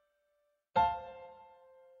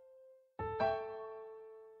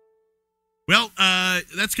 Well,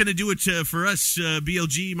 that's going to do it for us.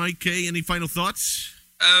 BLG, Mike K, any final thoughts?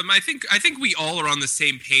 I think we all are on the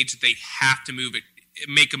same page that they have to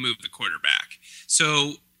make a move at the quarterback.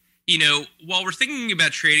 So, while we're thinking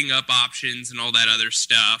about trading up options and all that other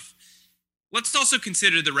stuff, let's also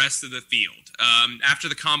consider the rest of the field. After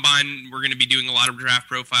the combine, we're going to be doing a lot of draft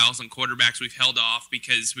profiles on quarterbacks. We've held off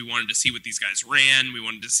because we wanted to see what these guys ran. We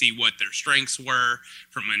wanted to see what their strengths were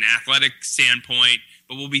from an athletic standpoint.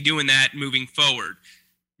 But we'll be doing that moving forward.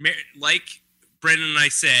 Like Brendan and I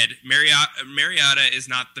said, Mariota is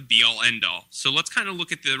not the be-all, end-all. So let's kind of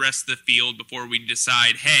look at the rest of the field before we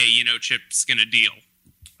decide, hey, Chip's going to deal.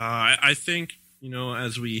 I think,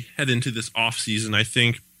 as we head into this offseason, I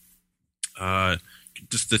think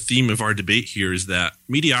just the theme of our debate here is that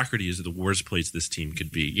mediocrity is the worst place this team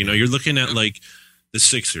could be. You're looking at like the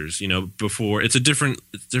Sixers, before it's a different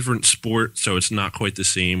sport, so it's not quite the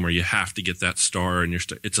same where you have to get that star and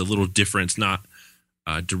it's a little different. It's not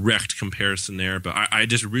a direct comparison there, but I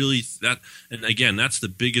just really and again, that's the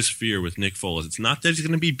biggest fear with Nick Foles. It's not that he's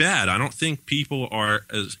going to be bad. I don't think people are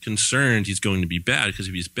as concerned he's going to be bad, because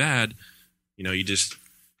if he's bad, you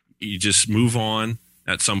just move on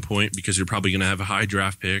at some point because you're probably going to have a high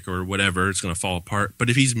draft pick or whatever. It's going to fall apart. But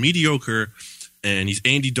if he's mediocre, and he's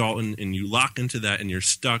Andy Dalton, and you lock into that and you're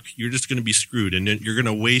stuck, you're just going to be screwed. And then you're going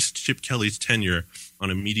to waste Chip Kelly's tenure on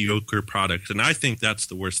a mediocre product. And I think that's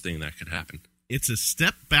the worst thing that could happen. It's a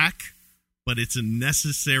step back, but it's a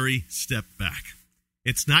necessary step back.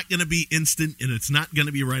 It's not going to be instant, and it's not going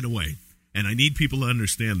to be right away. And I need people to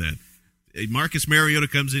understand that. Marcus Mariota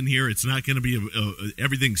comes in here, it's not going to be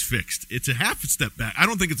everything's fixed. It's a half step back. I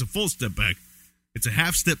don't think it's a full step back. It's a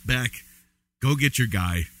half step back. Go get your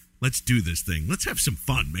guy. Let's do this thing. Let's have some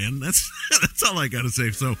fun, man. That's all I got to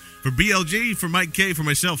say. So for BLG, for Mike K, for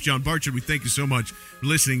myself, John Barchard, we thank you so much for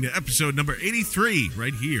listening to episode number 83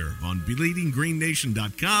 right here on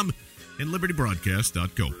BleedingGreenNation.com and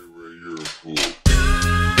LibertyBroadcast.co.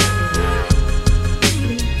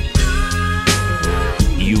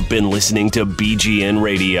 You've been listening to BGN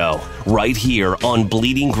Radio right here on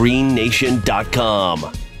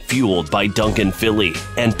BleedingGreenNation.com. Fueled by Duncan Philly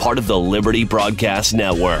and part of the Liberty Broadcast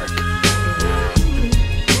Network.